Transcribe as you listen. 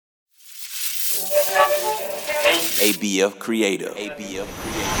ABF Creative. Hey,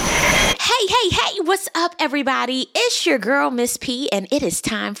 what's up, everybody? It's your girl, Miss P, and it is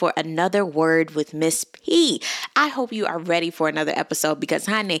time for another word with Miss P. I hope you are ready for another episode because,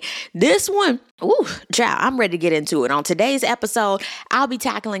 honey, this one, child, I'm ready to get into it. On today's episode, I'll be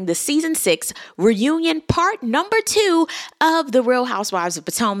tackling the season 6 reunion part number 2 of The Real Housewives of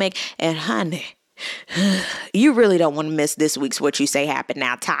Potomac. And, honey, you really don't want to miss this week's What You Say Happen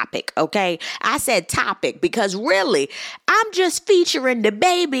Now topic, okay? I said topic because really, I'm just featuring the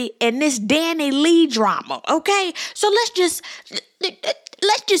baby in this Danny Lee drama, okay? So let's just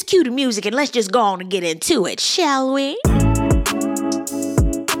cue the music and let's just go on and get into it, shall we?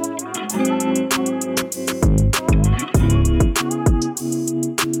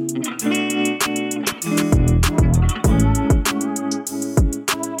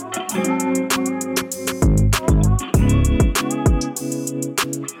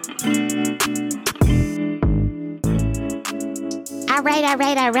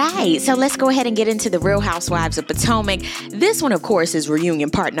 All right. So let's go ahead and get into The Real Housewives of Potomac. This one, of course, is reunion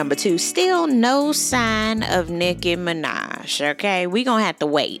part number 2. Still no sign of Nicki Minaj, okay? We're going to have to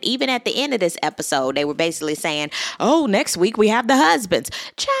wait. Even at the end of this episode, they were basically saying, oh, next week we have the husbands.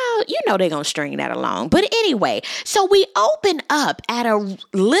 Child, you know they're going to string that along. But anyway, so we open up at a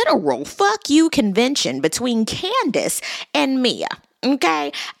literal fuck you convention between Candace and Mia.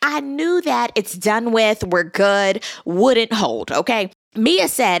 Okay, I knew that it's done with, we're good, wouldn't hold, okay? Mia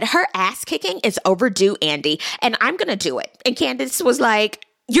said her ass kicking is overdue, Andy, and I'm going to do it. And Candace was like,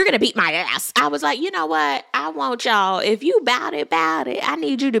 you're going to beat my ass. I was like, you know what? I want y'all, if you bout it, I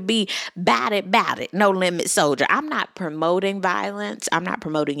need you to be bout it. No limit soldier. I'm not promoting violence. I'm not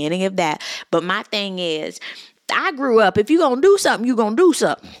promoting any of that. But my thing is, I grew up, if you're going to do something, you're going to do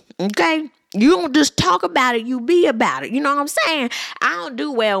something, okay? You don't just talk about it, you be about it. You know what I'm saying? I don't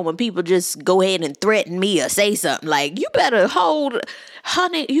do well when people just go ahead and threaten me or say something like, you better hold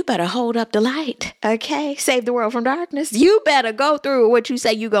up the light, okay? Save the world from darkness. You better go through what you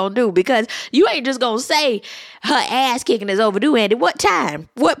say you gonna do because you ain't just gonna say her ass kicking is overdue, Andy. What time?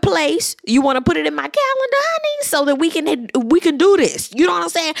 What place? You want to put it in my calendar, honey, so that we can do this. You know what I'm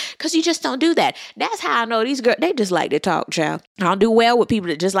saying? Because you just don't do that. That's how I know these girls, they just like to talk, child. I don't do well with people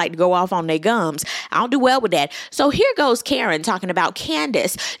that just like to go off on their gums. I don't do well with that. So here goes Karen talking about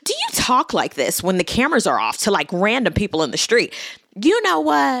Candace. Do you talk like this when the cameras are off to like random people in the street? You know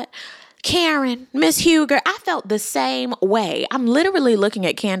what? Karen, Miss Huger, I felt the same way. I'm literally looking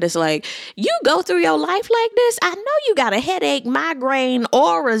at Candace like, you go through your life like this? I know you got a headache, migraine,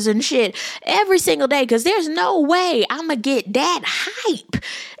 auras and shit every single day because there's no way I'm going to get that hype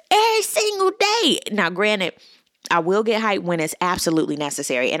every single day. Now, granted, I will get hyped when it's absolutely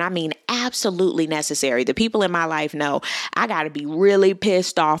necessary. And I mean absolutely necessary. The people in my life know I got to be really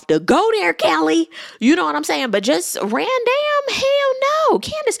pissed off to go there, Kelly. You know what I'm saying? But just random? Hell no.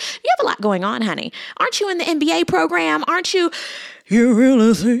 Candace, you have a lot going on, honey. Aren't you in the MBA program? Aren't you? You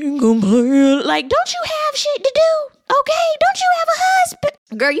really think I'm playing? Like, don't you have shit to do? Okay, don't you have a husband?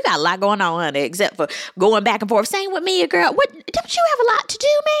 Girl, you got a lot going on, honey, except for going back and forth. Same with me, girl. What? Don't you have a lot to do,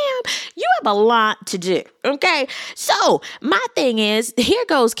 ma'am? You have a lot to do, okay? So, my thing is, here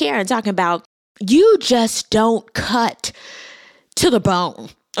goes Karen talking about, you just don't cut to the bone,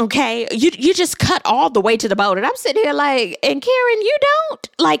 okay? You just cut all the way to the bone. And I'm sitting here like, and Karen, you don't?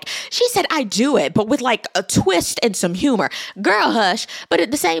 Like, she said, I do it, but with like a twist and some humor. Girl, hush. But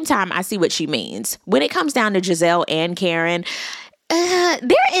at the same time, I see what she means. When it comes down to Giselle and Karen,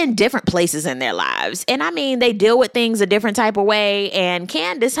 they're in different places in their lives. And I mean, they deal with things a different type of way. And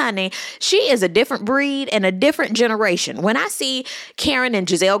Candace, honey, she is a different breed and a different generation. When I see Karen and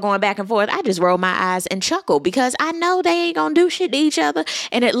Giselle going back and forth, I just roll my eyes and chuckle because I know they ain't gonna do shit to each other.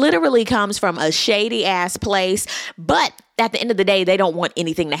 And it literally comes from a shady ass place. But at the end of the day, they don't want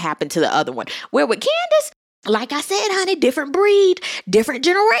anything to happen to the other one. Where with Candace, like I said, honey, different breed, different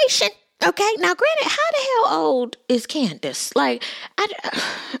generation. Okay, now granted, how the hell old is Candace? Like, I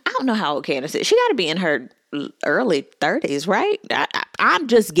don't know how old Candace is. She got to be in her early 30s, right? I'm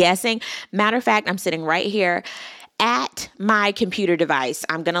just guessing. Matter of fact, I'm sitting right here at my computer device.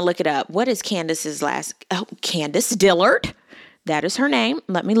 I'm going to look it up. What is Candace's Candace Dillard. That is her name.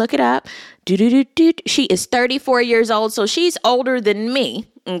 Let me look it up. She is 34 years old, so she's older than me.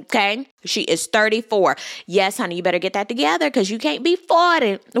 Okay, she is 34. Yes, honey, you better get that together because you can't be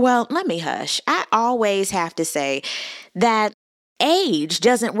 40. Well, let me hush. I always have to say that age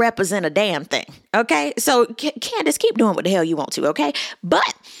doesn't represent a damn thing. Okay, so Candace, keep doing what the hell you want to. Okay,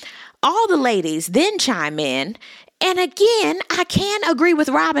 but all the ladies then chime in And again, I can agree with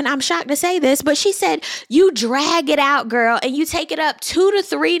Robin. I'm shocked to say this, but she said you drag it out, girl, and you take it up 2 to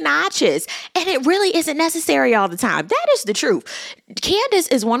 3 notches. And it really isn't necessary all the time. That is the truth. Candace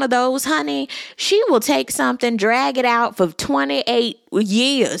is one of those, honey. She will take something, drag it out for 28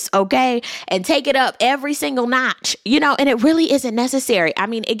 years, okay? And take it up every single notch, and it really isn't necessary. I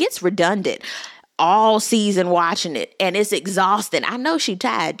mean, it gets redundant all season watching it, and it's exhausting. I know she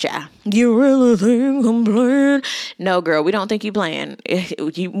tired, child. You really think I'm playing? No, girl, we don't think you playing.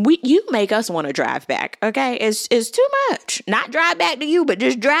 You make us want to drive back, okay? It's too much. Not drive back to you, but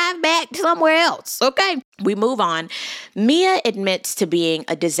just drive back to somewhere else, okay? We move on. Mia admits to being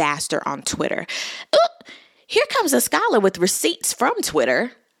a disaster on Twitter. Here comes a scholar with receipts from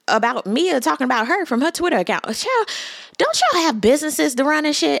Twitter about Mia talking about her from her Twitter account. Child, don't y'all have businesses to run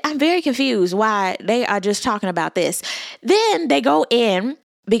and shit? I'm very confused why they are just talking about this. Then they go in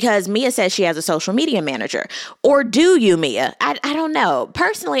because Mia says she has a social media manager. Or do you, Mia? I don't know.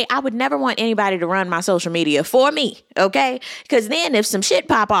 Personally, I would never want anybody to run my social media for me, okay? Because then if some shit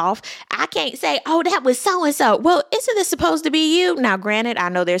pop off, I can't say, oh, that was so-and-so. Well, isn't this supposed to be you? Now, granted, I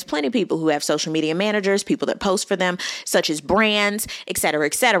know there's plenty of people who have social media managers, people that post for them, such as brands, et cetera,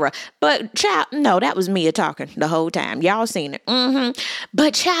 et cetera. But, child, no, that was Mia talking the whole time. Y'all seen it.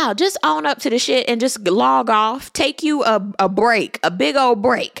 But, child, just own up to the shit and just log off. Take you a break, a big old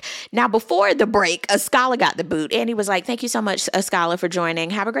break. Now, before the break, a scholar got the boot, and he was like, thank you so much, a scholar, for joining.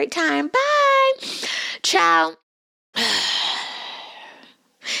 Have a great time. Bye. Child.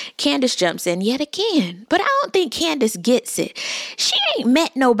 Candace jumps in yet again, but I don't think Candace gets it. She ain't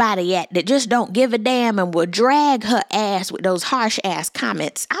met nobody yet that just don't give a damn and will drag her ass with those harsh ass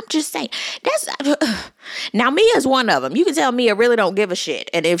comments. I'm just saying, now Mia's one of them. You can tell Mia really don't give a shit.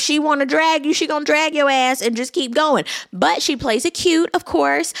 And if she want to drag you, she gonna drag your ass and just keep going. But she plays it cute, of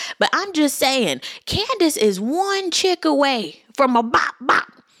course. But I'm just saying, Candace is one chick away from a bop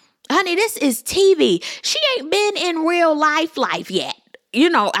bop. Honey, this is TV. She ain't been in real life yet.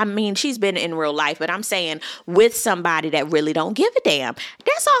 She's been in real life, but I'm saying with somebody that really don't give a damn.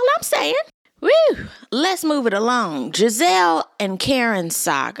 That's all I'm saying. Woo! Let's move it along. Gizelle and Karen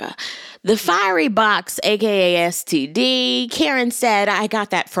saga. The fiery box, aka STD. Karen said, I got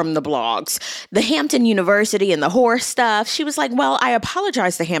that from the blogs. The Hampton University and the horse stuff. She was like, well, I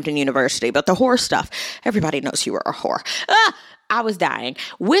apologize to Hampton University, but the horse stuff, everybody knows you were a whore. I was dying.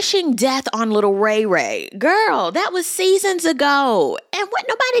 Wishing death on little Ray Ray. Girl, that was seasons ago. And what,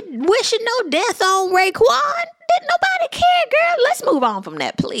 nobody wishing no death on Raekwon? Didn't nobody care, girl? Let's move on from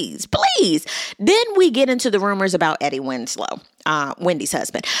that, please. Please. Then we get into the rumors about Eddie Winslow, Wendy's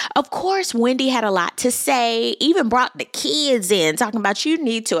husband. Of course, Wendy had a lot to say, even brought the kids in, talking about you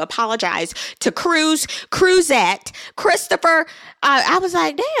need to apologize to Cruzette, Christopher. I was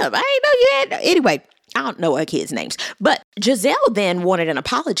like, damn, I didn't know you had. Anyway. I don't know her kids' names, but Gizelle then wanted an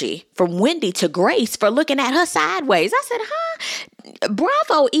apology from Wendy to Grace for looking at her sideways. I said, huh?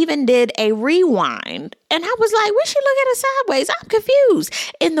 Bravo even did a rewind, and I was like, we should look at her sideways. I'm confused.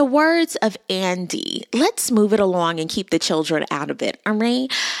 In the words of Andy, let's move it along and keep the children out of it. All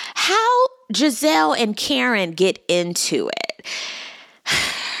right? How Gizelle and Karen get into it.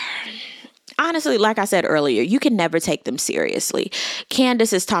 Honestly, like I said earlier, you can never take them seriously.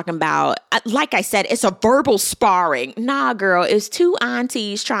 Candace is talking about, like I said, it's a verbal sparring. Nah, girl, it's two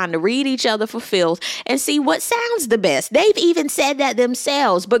aunties trying to read each other for filth and see what sounds the best. They've even said that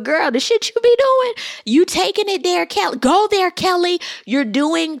themselves. But girl, the shit you be doing, you taking it there, Kelly. Go there, Kelly. You're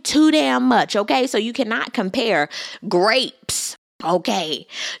doing too damn much, okay? So you cannot compare grapes, okay,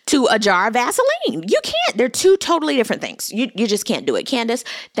 to a jar of Vaseline. You can't. They're two totally different things. You just can't do it. Candace,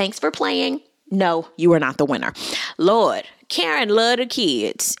 thanks for playing. No, you are not the winner. Lord, Karen loved her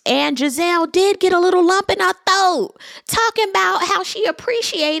kids. And Gizelle did get a little lump in her throat, talking about how she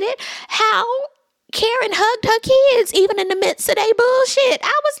appreciated how Karen hugged her kids, even in the midst of their bullshit.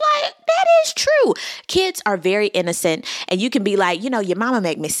 I was like, that is true. Kids are very innocent, and you can be like, your mama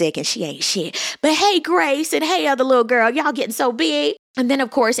make me sick and she ain't shit. But hey, Grace, and hey, other little girl, y'all getting so big. And then,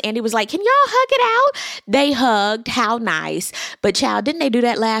 of course, Andy was like, can y'all hug it out? They hugged. How nice. But, child, didn't they do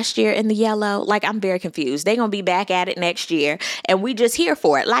that last year in the yellow? Like, I'm very confused. They're going to be back at it next year. And we just here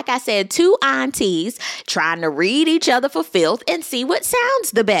for it. Like I said, two aunties trying to read each other for filth and see what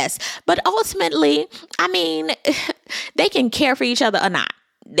sounds the best. But ultimately, they can care for each other or not.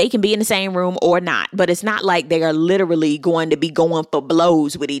 They can be in the same room or not, but it's not like they are literally going to be going for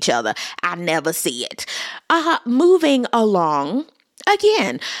blows with each other. I never see it. Moving along.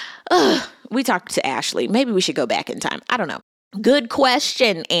 Again, we talked to Ashley. Maybe we should go back in time. I don't know. Good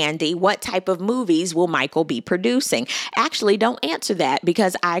question, Andy. What type of movies will Michael be producing? Actually, don't answer that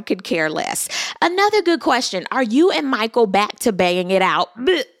because I could care less. Another good question. Are you and Michael back to banging it out?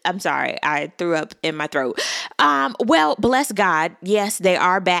 Blech. I'm sorry. I threw up in my throat. Well, bless God. Yes, they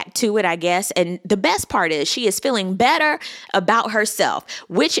are back to it, I guess. And the best part is she is feeling better about herself,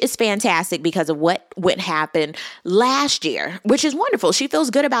 which is fantastic because of what happened last year, which is wonderful. She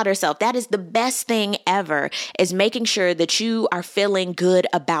feels good about herself. That is the best thing ever, is making sure that you are feeling good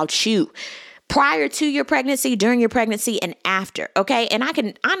about you prior to your pregnancy, during your pregnancy, and after. Okay. And I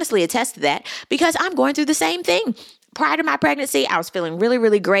can honestly attest to that because I'm going through the same thing. Prior to my pregnancy, I was feeling really,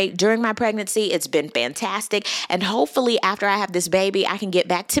 really great. During my pregnancy, it's been fantastic. And hopefully after I have this baby, I can get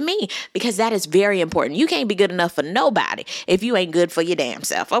back to me because that is very important. You can't be good enough for nobody if you ain't good for your damn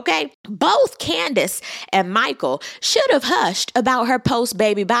self, okay? Both Candace and Michael should have hushed about her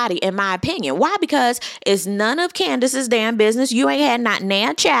post-baby body, in my opinion. Why? Because it's none of Candace's damn business. You ain't had not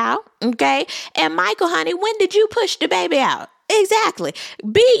nan child, okay? And Michael, honey, when did you push the baby out? Exactly.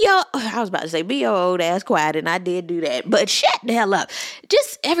 Be your old ass quiet, and I did do that. But shut the hell up.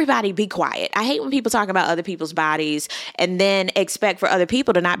 Just everybody be quiet. I hate when people talk about other people's bodies and then expect for other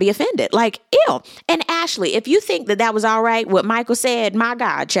people to not be offended. Like, ew. And Ashley, if you think that was all right, what Michael said, my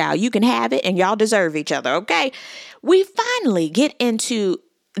God, child, you can have it and y'all deserve each other, okay? We finally get into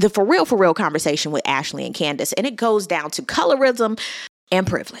the for real conversation with Ashley and Candace, and it goes down to colorism and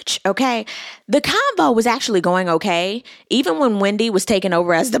privilege, okay? The convo was actually going okay, even when Wendy was taking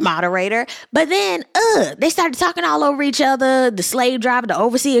over as the moderator. But then, they started talking all over each other, the slave driver, the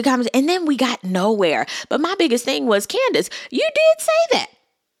overseer comes, and then we got nowhere. But my biggest thing was, Candace, you did say that.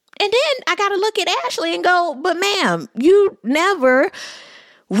 And then I got to look at Ashley and go, but ma'am, you never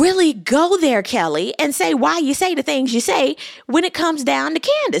really go there, Kelly, and say why you say the things you say when it comes down to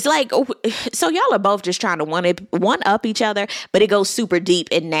Candace. Like, so y'all are both just trying to one up each other, but it goes super deep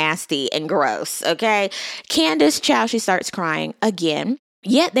and nasty and gross, okay? Candace, child, she starts crying again.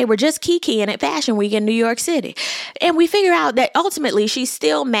 Yet they were just kikiing at Fashion Week in New York City. And we figure out that ultimately she's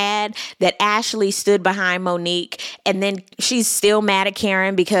still mad that Ashley stood behind Monique. And then she's still mad at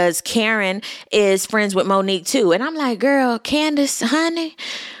Karen because Karen is friends with Monique too. And I'm like, girl, Candace, honey,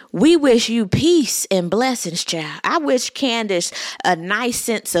 we wish you peace and blessings, child. I wish Candace a nice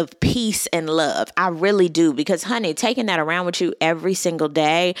sense of peace and love. I really do. Because, honey, taking that around with you every single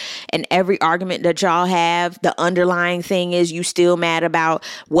day and every argument that y'all have, the underlying thing is you still mad about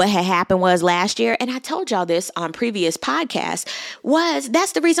what had happened was last year. And I told y'all this on previous podcasts,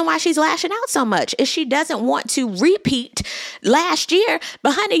 that's the reason why she's lashing out so much, is she doesn't want to repeat last year.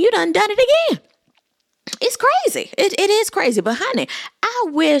 But, honey, you done it again. It's crazy. It is crazy. But honey, I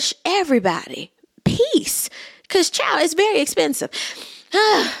wish everybody peace because, child, it's very expensive.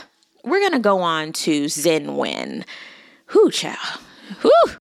 We're going to go on to Zen Wen. Who, child? Who?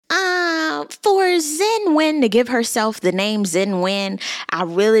 For Zen Wen to give herself the name Zen Wen, I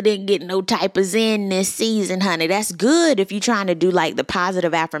really didn't get no type of Zen this season, honey. That's good if you're trying to do like the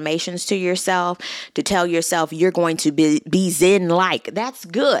positive affirmations to yourself, to tell yourself you're going to be Zen-like. That's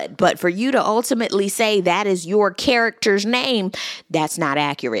good. But for you to ultimately say that is your character's name, that's not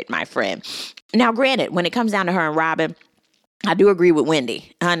accurate, my friend. Now, granted, when it comes down to her and Robin, I do agree with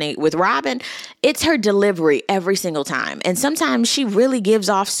Wendy, honey. With Robin, it's her delivery every single time. And sometimes she really gives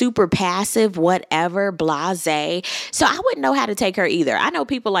off super passive, whatever, blasé. So I wouldn't know how to take her either. I know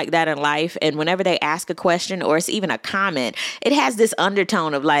people like that in life. And whenever they ask a question or it's even a comment, it has this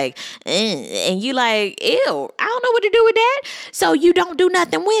undertone of like, and you like, ew, I don't know what to do with that. So you don't do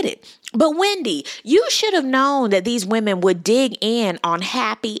nothing with it. But Wendy, you should have known that these women would dig in on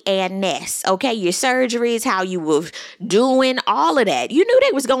Happy and Ness, okay? Your surgeries, how you were doing, all of that. You knew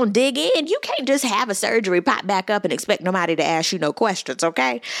they was going to dig in. You can't just have a surgery pop back up and expect nobody to ask you no questions,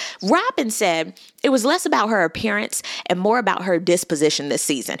 okay? Robin said it was less about her appearance and more about her disposition this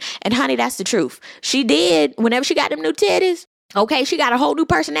season. And honey, that's the truth. She did, whenever she got them new titties, okay, she got a whole new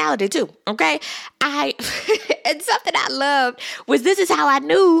personality too, okay? And something I loved was this is how I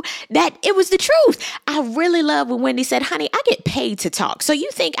knew that it was the truth. I really love when Wendy said, honey, I get paid to talk. So you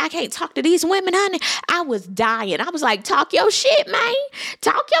think I can't talk to these women, honey? I was dying. I was like, talk your shit, man.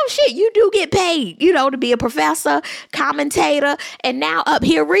 Talk your shit. You do get paid, to be a professor, commentator, and now up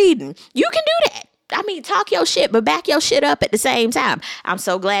here reading. You can do that. I mean, talk your shit, but back your shit up at the same time. I'm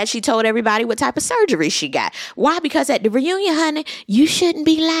so glad she told everybody what type of surgery she got. Why? Because at the reunion, honey, you shouldn't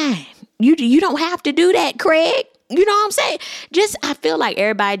be lying. You don't have to do that, Craig. You know what I'm saying? I feel like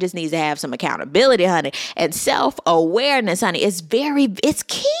everybody just needs to have some accountability, honey, and self-awareness, honey. It's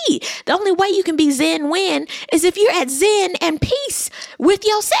key. The only way you can be Zen Wen is if you're at Zen and peace with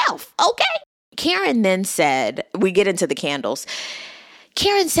yourself, okay? Karen then said, we get into the candles.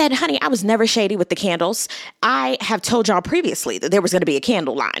 Karen said, honey, I was never shady with the candles. I have told y'all previously that there was going to be a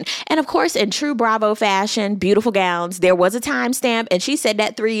candle line. And of course, in true Bravo fashion, beautiful gowns, there was a timestamp. And she said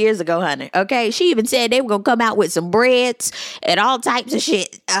that 3 years ago, honey. Okay. She even said they were going to come out with some breads and all types of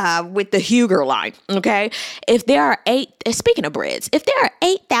shit with the Huger line. Okay. If there are speaking of breads, if there are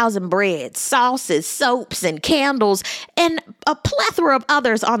 8,000 breads, sauces, soaps, and candles, and a plethora of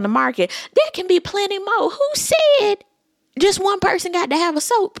others on the market, there can be plenty more. Who said just one person got to have a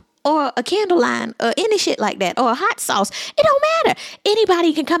soap or a candle line or any shit like that or a hot sauce? It don't matter.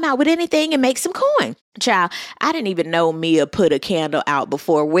 Anybody can come out with anything and make some coin. Child, I didn't even know Mia put a candle out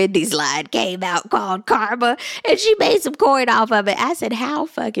before Wendy's line came out called Karma, and she made some coin off of it. I said, how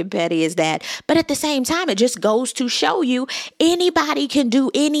fucking petty is that? But at the same time, it just goes to show you anybody can do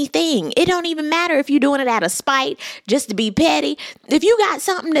anything. It don't even matter if you're doing it out of spite, just to be petty. If you got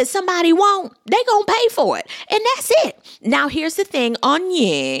something that somebody want, they gonna pay for it. And that's it. Now, here's the thing.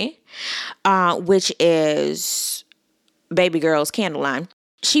 Onion, which is baby girl's candle line,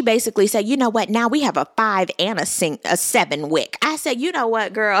 she basically said, you know what? Now we have a 5 and a 7 wick. I said, you know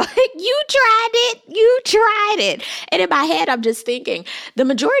what, girl? You tried it. You tried it. And in my head, I'm just thinking the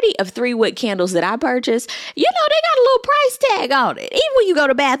majority of 3 wick candles that I purchase, you know, they got a little price tag on it. Even when you go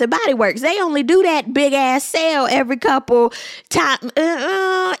to Bath and Body Works, they only do that big ass sale every couple times.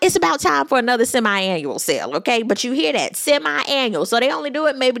 It's about time for another semi-annual sale. Okay. But you hear that semi-annual. So they only do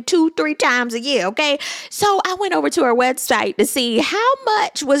it maybe 2-3 times a year. Okay. So I went over to her website to see how much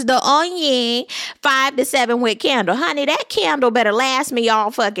was the Onion 5 to 7 wick candle. Honey, that candle better last me all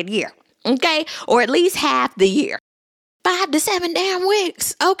fucking year. Okay? Or at least half the year. 5 to 7 damn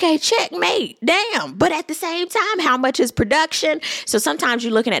wicks. Okay, checkmate. Damn. But at the same time, how much is production? So sometimes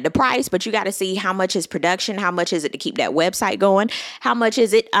you're looking at the price, but you got to see how much is production. How much is it to keep that website going? How much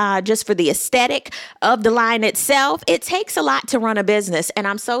is it just for the aesthetic of the line itself? It takes a lot to run a business. And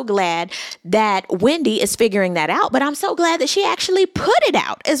I'm so glad that Wendy is figuring that out. But I'm so glad that she actually put it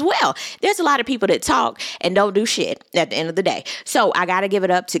out as well. There's a lot of people that talk and don't do shit at the end of the day. So I got to give it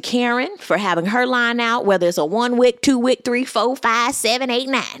up to Karen for having her line out, whether it's a 1 wick, 2 wick, 3, 4, 5, 7, 8,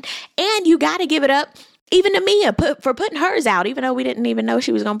 9. And you got to give it up even to Mia for putting hers out, even though we didn't even know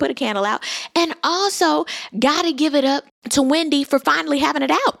she was going to put a candle out. And also got to give it up to Wendy for finally having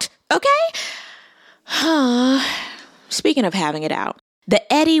it out. Okay? Speaking of having it out,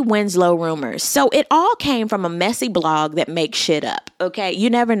 the Eddie Winslow rumors. So it all came from a messy blog that makes shit up. Okay. You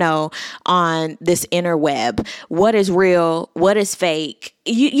never know on this interweb what is real, what is fake.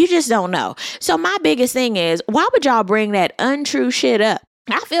 You just don't know. So my biggest thing is, why would y'all bring that untrue shit up?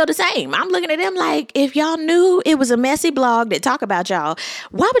 I feel the same. I'm looking at them like, if y'all knew it was a messy blog that talk about y'all,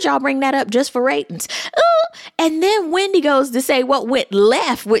 why would y'all bring that up just for ratings? And then Wendy goes to say what went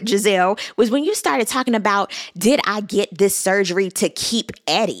left with Giselle was when you started talking about, did I get this surgery to keep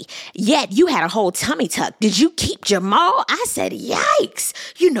Eddie? Yet you had a whole tummy tuck. Did you keep Jamal? I said, yikes.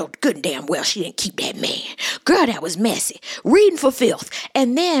 You know good and damn well she didn't keep that man. Girl, that was messy. Reading for filth.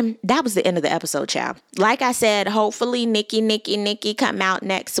 And then that was the end of the episode, child. Like I said, hopefully Nikki come out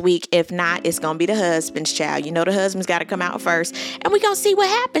next week. If not, it's going to be the husband's, child. You know the husband's got to come out first. And we're going to see what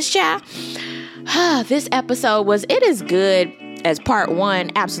happens, child. This episode it as good as part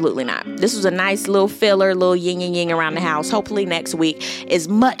 1? Absolutely not. This was a nice little filler, little yin around the house. Hopefully next week is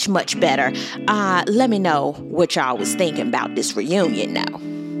much, much better. Let me know what y'all was thinking about this reunion now.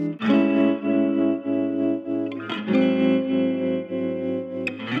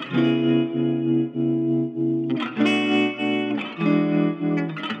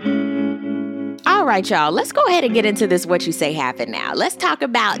 All right, y'all, let's go ahead and get into this What You Say happened now. Let's talk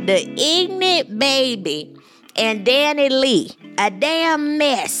about the ignorant baby and Danny Lee. A damn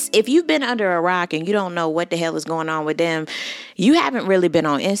mess. If you've been under a rock and you don't know what the hell is going on with them, you haven't really been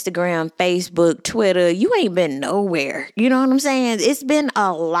on Instagram, Facebook, Twitter. You ain't been nowhere. You know what I'm saying? It's been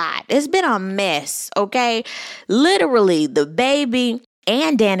a lot. It's been a mess, okay? Literally, the baby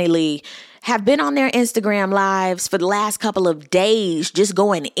and Danny Lee have been on their Instagram lives for the last couple of days, just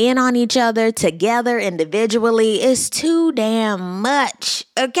going in on each other together individually. It's too damn much.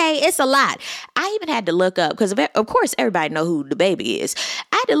 Okay, it's a lot. I even had to look up, because of course everybody know who the baby is.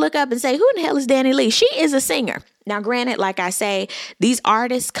 I had to look up and say, who in the hell is Danny Lee? She is a singer. Now, granted, like I say, these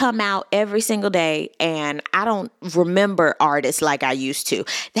artists come out every single day, and I don't remember artists like I used to.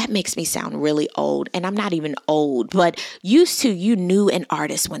 That makes me sound really old, and I'm not even old, but used to, you knew an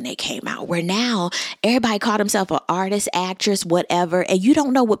artist when they came out, where now everybody called himself an artist, actress, whatever, and you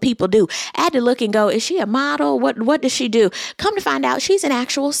don't know what people do. I had to look and go, is she a model? What does she do? Come to find out, she's an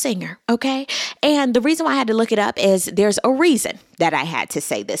actual singer, okay? And the reason why I had to look it up is there's a reason that I had to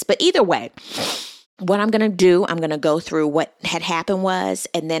say this, but either way, what I'm going to do, I'm going to go through what had happened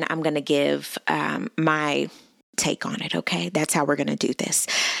and then I'm going to give my take on it, okay? That's how we're going to do this.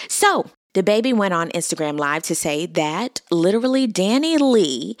 So DaBaby went on Instagram Live to say that literally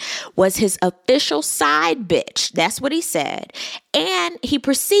DaniLeigh was his official side bitch. That's what he said. And he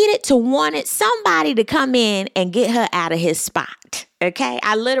proceeded to wanted somebody to come in and get her out of his spot. Okay,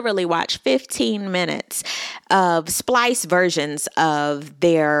 I literally watched 15 minutes of splice versions of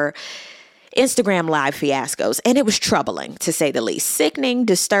their Instagram Live fiascos, and it was troubling, to say the least. Sickening,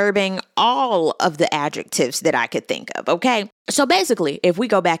 disturbing, all of the adjectives that I could think of, okay? So basically, if we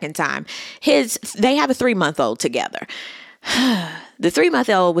go back in time, they have a 3-month-old together. The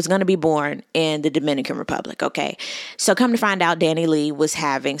 3-month-old was going to be born in the Dominican Republic, okay? So come to find out, DaniLeigh was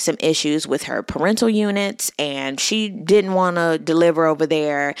having some issues with her parental units, and she didn't want to deliver over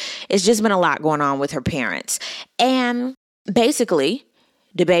there. It's just been a lot going on with her parents. And basically,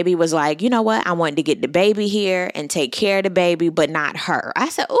 DaBaby was like, you know what? I wanted to get DaBaby here and take care of DaBaby, but not her. I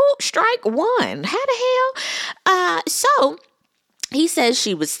said, ooh, strike one. How the hell? So he says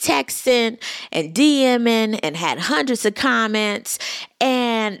she was texting and DMing and had hundreds of comments,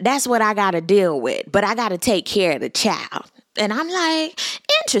 and that's what I got to deal with. But I got to take care of the child. And I'm like,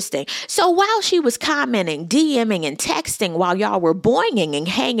 interesting. So while she was commenting, DMing, and texting while y'all were boinging and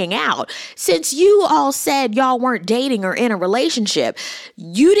hanging out, since you all said y'all weren't dating or in a relationship,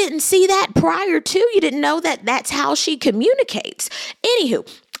 you didn't see that prior to? You didn't know that that's how she communicates? Anywho,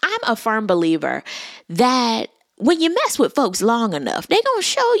 I'm a firm believer that when you mess with folks long enough, they're going to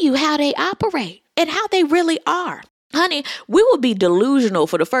show you how they operate and how they really are. Honey, we will be delusional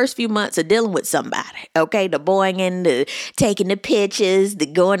for the first few months of dealing with somebody, okay? The boinging, the taking the pictures, the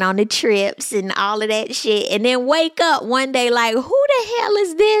going on the trips and all of that shit. And then wake up one day like, who the hell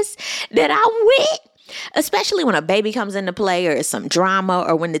is this that I'm with? Especially when a baby comes into play or some drama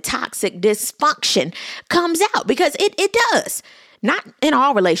or when the toxic dysfunction comes out, because it does. Not in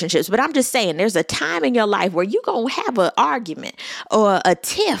all relationships, but I'm just saying there's a time in your life where you're going to have an argument or a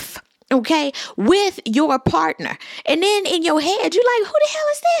tiff, okay, with your partner. And then in your head, you're like, who the hell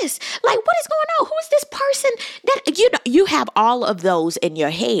is this? Like, what is going on? Who is this person? That you have all of those in your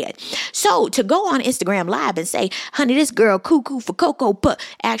head. So to go on Instagram Live and say, honey, this girl cuckoo for Cocoa Puff.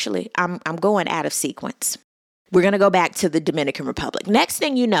 Actually, I'm going out of sequence. We're going to go back to the Dominican Republic. Next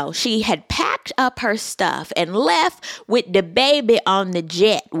thing you know, she had packed up her stuff and left with DaBaby on the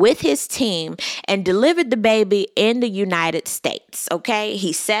jet with his team and delivered DaBaby in the United States, okay?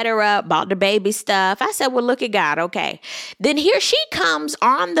 He set her up, bought DaBaby stuff. I said, well, look at God, okay? Then here she comes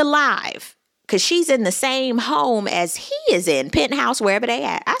on the live because she's in the same home as he is in, penthouse, wherever they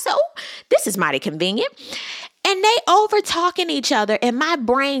at. I said, oh, this is mighty convenient. And they over talking each other, and my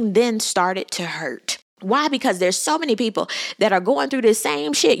brain then started to hurt. Why? Because there's so many people that are going through this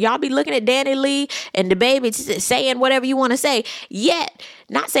same shit. Y'all be looking at DaniLeigh and DaBaby saying whatever you want to say. Yet,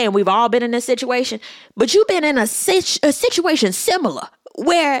 not saying we've all been in this situation, but you've been in a situation similar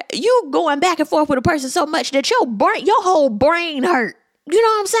where you going back and forth with a person so much that your whole brain hurt. You know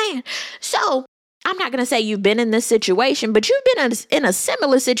what I'm saying? So I'm not going to say you've been in this situation, but you've been in a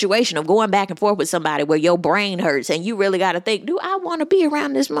similar situation of going back and forth with somebody where your brain hurts and you really got to think, do I want to be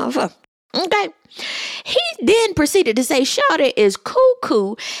around this motherfucker? Okay. He then proceeded to say Shawty is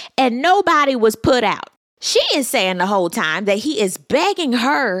cuckoo and nobody was put out. She is saying the whole time that he is begging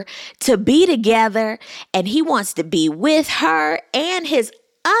her to be together and he wants to be with her and his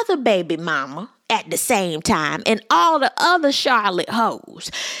other baby mama at the same time and all the other Charlotte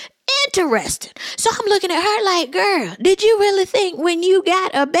hoes. Interesting. So I'm looking at her like, girl, did you really think when you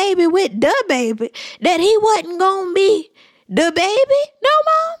got a baby with DaBaby that he wasn't going to be DaBaby no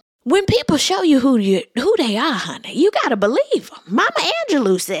more? When people show you who they are, honey, you got to believe them. Mama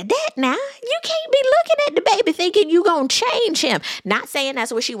Angelou said that now. You can't be looking at DaBaby thinking you going to change him. Not saying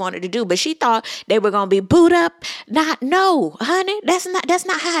that's what she wanted to do, but she thought they were going to be booed up. No, honey, that's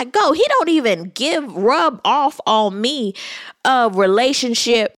not how it go. He don't even rub off on me a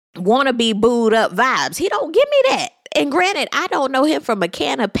relationship, want to be booed up vibes. He don't give me that. And granted, I don't know him from a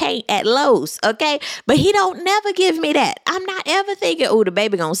can of paint at Lowe's, okay? But he don't never give me that. I'm not ever thinking, oh,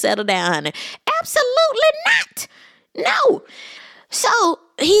 DaBaby gonna settle down, honey. Absolutely not. No. So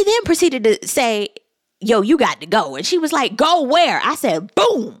he then proceeded to say, yo, you got to go. And she was like, go where? I said,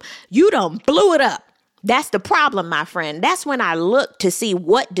 boom, you done blew it up. That's the problem, my friend. That's when I look to see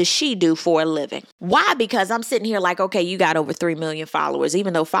what does she do for a living. Why? Because I'm sitting here like, okay, you got over 3 million followers,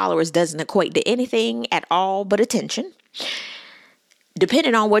 even though followers doesn't equate to anything at all but attention,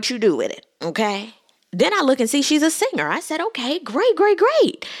 depending on what you do with it, okay? Then I look and see she's a singer. I said, okay, great.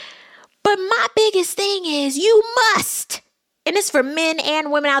 But my biggest thing is you must, and it's for men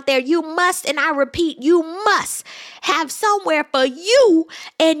and women out there, you must, and I repeat, you must have somewhere for you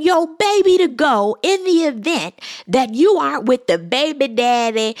and your baby to go in the event that you aren't with the baby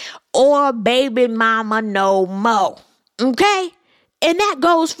daddy or baby mama no more. Okay? And that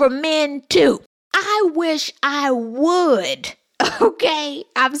goes for men too. I wish I would. Okay,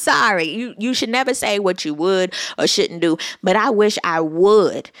 I'm sorry. You should never say what you would or shouldn't do, but I wish I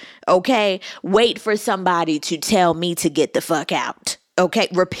would. Okay, wait for somebody to tell me to get the fuck out. Okay,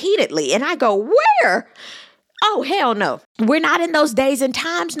 repeatedly. And I go, where? Oh, hell no. We're not in those days and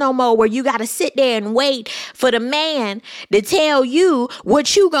times no more where you got to sit there and wait for the man to tell you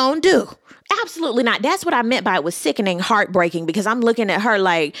what you gonna do. Absolutely not. That's what I meant by it was sickening, heartbreaking, because I'm looking at her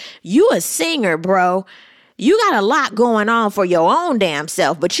like, you a singer, bro. You got a lot going on for your own damn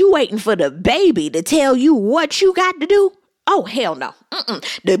self, but you waiting for the baby to tell you what you got to do? Oh, hell no.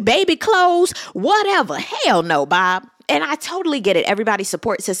 The baby clothes, whatever. Hell no, Bob. And I totally get it. Everybody's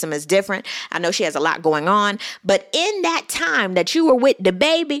support system is different. I know she has a lot going on. But in that time that you were with the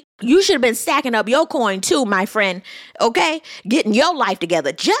baby, you should have been stacking up your coin too, my friend. Okay? Getting your life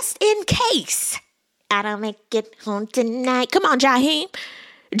together just in case I don't make it home tonight. Come on, Jaheim.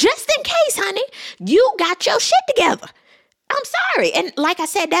 Just in case, honey, you got your shit together. I'm sorry. And like I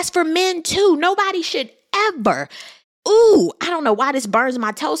said, that's for men too. Nobody should ever. I don't know why this burns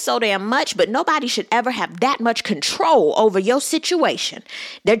my toes so damn much, but nobody should ever have that much control over your situation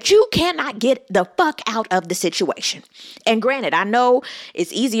that you cannot get the fuck out of the situation. And granted, I know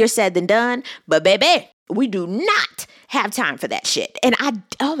it's easier said than done, but baby, we do not have time for that shit. And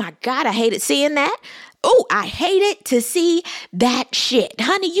oh my God, I hated seeing that. Oh, I hated to see that shit.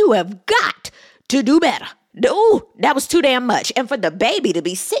 Honey, you have got to do better. Ooh, that was too damn much. And for the baby to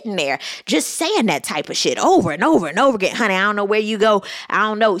be sitting there just saying that type of shit over and over and over again. Honey, I don't know where you go. I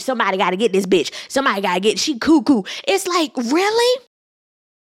don't know. Somebody got to get this bitch. Somebody got to get, she cuckoo. It's like, really?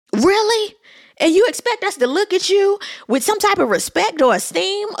 Really? And you expect us to look at you with some type of respect or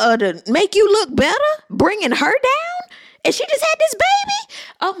esteem or to make you look better? Bringing her down? And she just had this baby?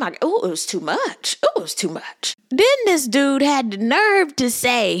 Oh my, it was too much. It was too much. Then this dude had the nerve to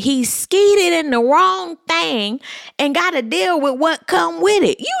say he skeeted in the wrong thing and got to deal with what come with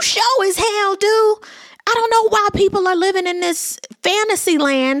it. You sure as hell do. I don't know why people are living in this fantasy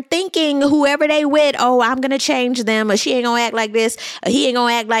land thinking whoever they with, oh, I'm going to change them, or she ain't going to act like this, or he ain't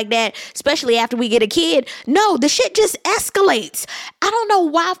going to act like that, especially after we get a kid. No, the shit just escalates. I don't know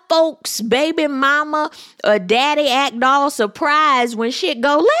why folks, baby mama or daddy act all surprised when shit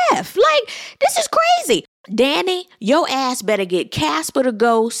go left. Like, this is crazy. Danny, your ass better get Casper the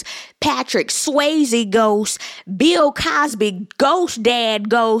Ghost, Patrick Swayze Ghost, Bill Cosby Ghost Dad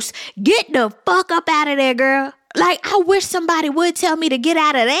Ghost. Get the fuck up out of there, girl. Like, I wish somebody would tell me to get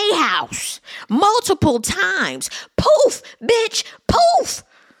out of their house multiple times. Poof, bitch, poof.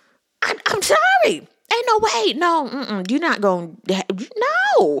 I'm sorry. Ain't no way. No, you're not going to.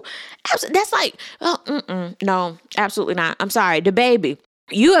 No. That's like, no, absolutely not. I'm sorry. The baby.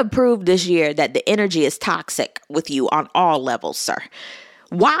 You have proved this year that the energy is toxic with you on all levels, sir.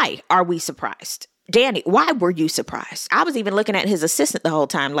 Why are we surprised? Danny, why were you surprised? I was even looking at his assistant the whole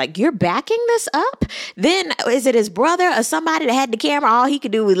time, like, you're backing this up? Then is it his brother or somebody that had the camera? All he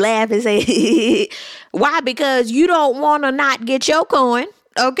could do was laugh and say, why? Because you don't want to not get your coin,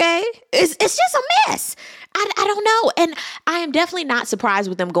 okay? It's just a mess. I don't know. And I am definitely not surprised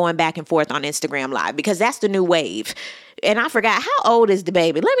with them going back and forth on Instagram Live because that's the new wave. And I forgot, how old is the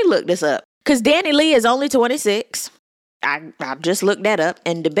baby? Let me look this up. Because Danny Lee is only 26. I just looked that up.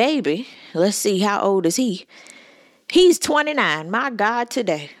 And the baby, let's see, how old is he? He's 29. My God,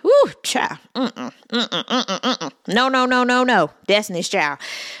 today. Woo, child. No. Destiny's Child.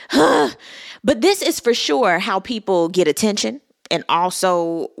 But this is for sure how people get attention and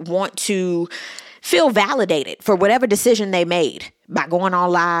also want to feel validated for whatever decision they made by going on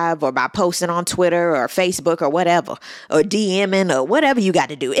live or by posting on Twitter or Facebook or whatever, or DMing or whatever you got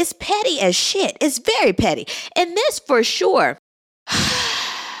to do. It's petty as shit. It's very petty. And this for sure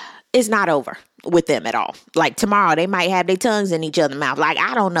is not over with them at all. Like tomorrow they might have their tongues in each other's mouth. Like,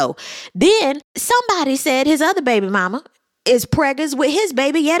 I don't know. Then somebody said his other baby mama is preggers with his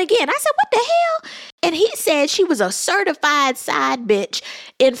baby yet again. I said, what the hell? And he said she was a certified side bitch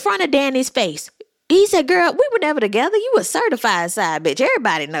in front of Danny's face. He said, girl, we were never together. You a certified side bitch.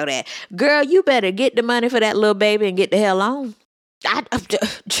 Everybody know that. Girl, you better get the money for that little baby and get the hell on.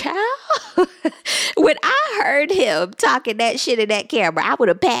 Child, when I heard him talking that shit in that camera, I would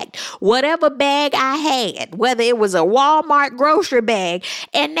have packed whatever bag I had, whether it was a Walmart grocery bag,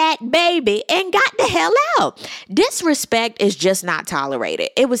 and that baby and got the hell out. Disrespect is just not tolerated.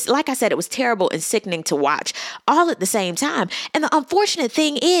 It was, like I said, it was terrible and sickening to watch all at the same time. And the unfortunate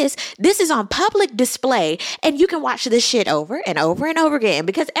thing is, this is on public display, and you can watch this shit over and over and over again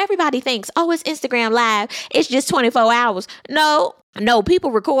because everybody thinks, oh, it's Instagram Live. It's just 24 hours. No,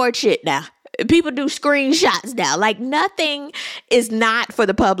 people record shit now. People do screenshots now. Like nothing is not for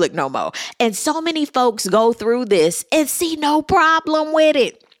the public no more. And so many folks go through this and see no problem with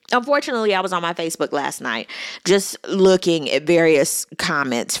it. Unfortunately, I was on my Facebook last night just looking at various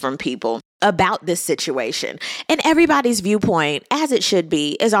comments from people about this situation. And everybody's viewpoint, as it should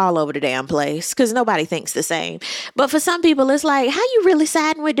be, is all over the damn place because nobody thinks the same. But for some people, it's like, how you really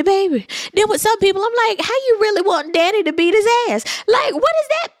siding with the baby? Then with some people, I'm like, how you really want daddy to beat his ass? Like, what is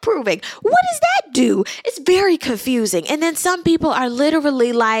that proving? What does that do? It's very confusing. And then some people are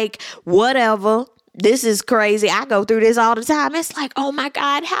literally like, whatever. This is crazy. I go through this all the time. It's like, oh my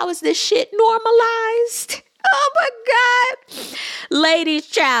God, how is this shit normalized? Oh my God. Ladies,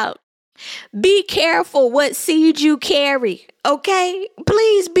 child, be careful what seed you carry, okay?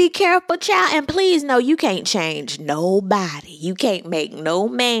 Please be careful, child. And please know you can't change nobody. You can't make no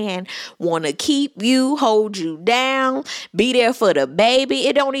man want to keep you, hold you down, be there for the baby.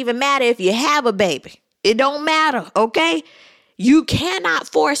 It don't even matter if you have a baby. It don't matter, okay? You cannot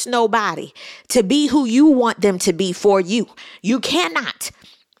force nobody to be who you want them to be for you. You cannot.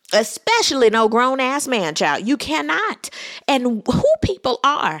 Especially no grown-ass man, child. You cannot. And who people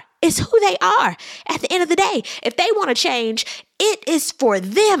are is who they are. At the end of the day, if they want to change, it is for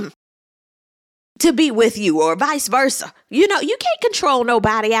them to be with you or vice versa. You know, you can't control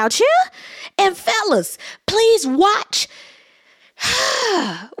nobody out here. And fellas, please watch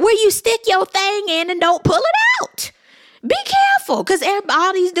where you stick your thing in and don't pull it out. Be careful, because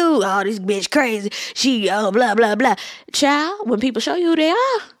all these dudes, oh, this bitch crazy. She, blah, blah, blah. Child, when people show you who they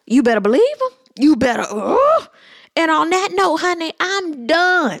are, you better believe them. You better, And on that note, honey, I'm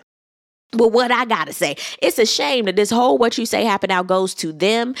done. But what I gotta say, it's a shame that this whole what you say happen now goes to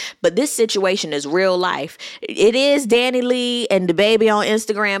them, but this situation is real life. It is Danny Lee and the baby on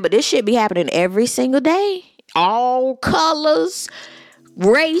Instagram, but this shit be happening every single day. All colors,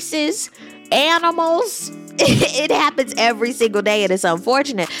 races, animals. It happens every single day and it's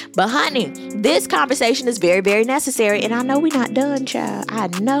unfortunate. But honey, this conversation is very, very necessary. And I know we're not done, child. I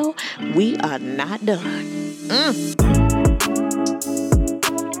know we are not done.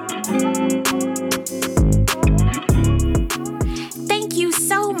 Thank you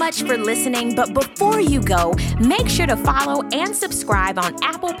so much for listening. But before you go, make sure to follow and subscribe on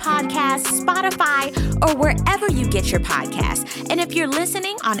Apple Podcasts, Spotify, or wherever you get your podcasts. And if you're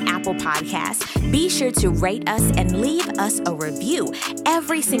listening on Apple Podcasts, be sure to rate us and leave us a review.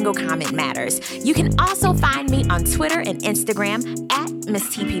 Every single comment matters. You can also find me on Twitter and Instagram at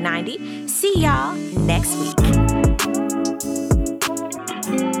MissTP90. See y'all next week.